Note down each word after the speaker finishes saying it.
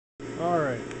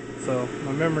Alright, so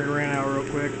my memory ran out real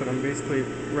quick, but I'm basically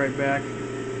right back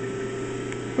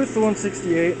with the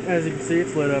 168. As you can see,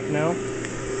 it's lit up now.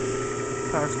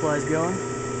 Power supply's going.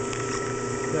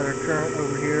 Got our current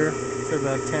over here. It's at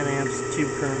about 10 amps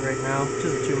tube current right now, which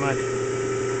isn't too much.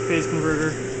 Phase converter,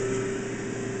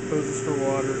 hoses for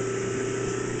water,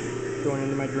 going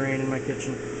into my drain in my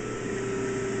kitchen.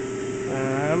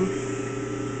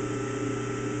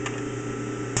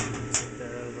 Take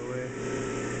that out of the way.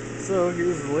 So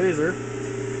here's the laser.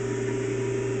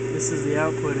 This is the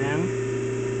output end.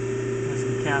 This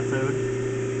is the cathode.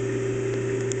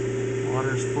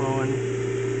 Water's flowing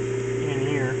in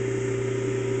here.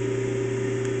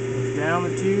 Goes down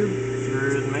the tube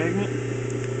through the magnet.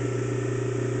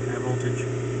 High voltage.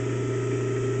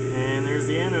 And there's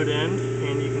the anode end,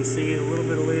 and you can see a little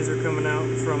bit of laser coming out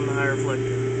from the high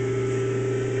reflector.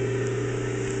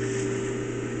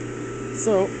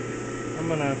 So I'm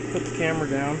gonna put the camera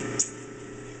down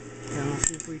and we'll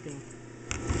see if we can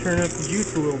turn up the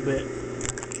juice a little bit.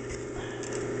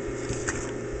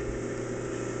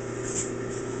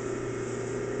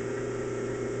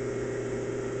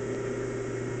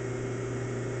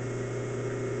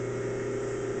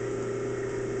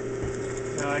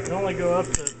 Now I can only go up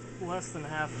to less than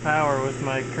half power with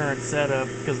my current setup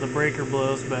because the breaker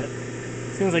blows, but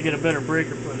as soon as I get a better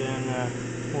breaker put in,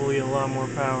 we'll get a lot more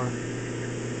power.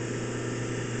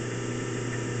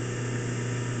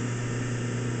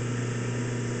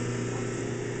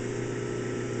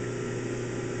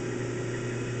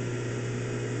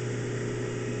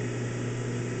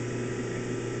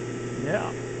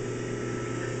 Yeah,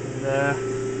 and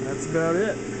that's about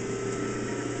it.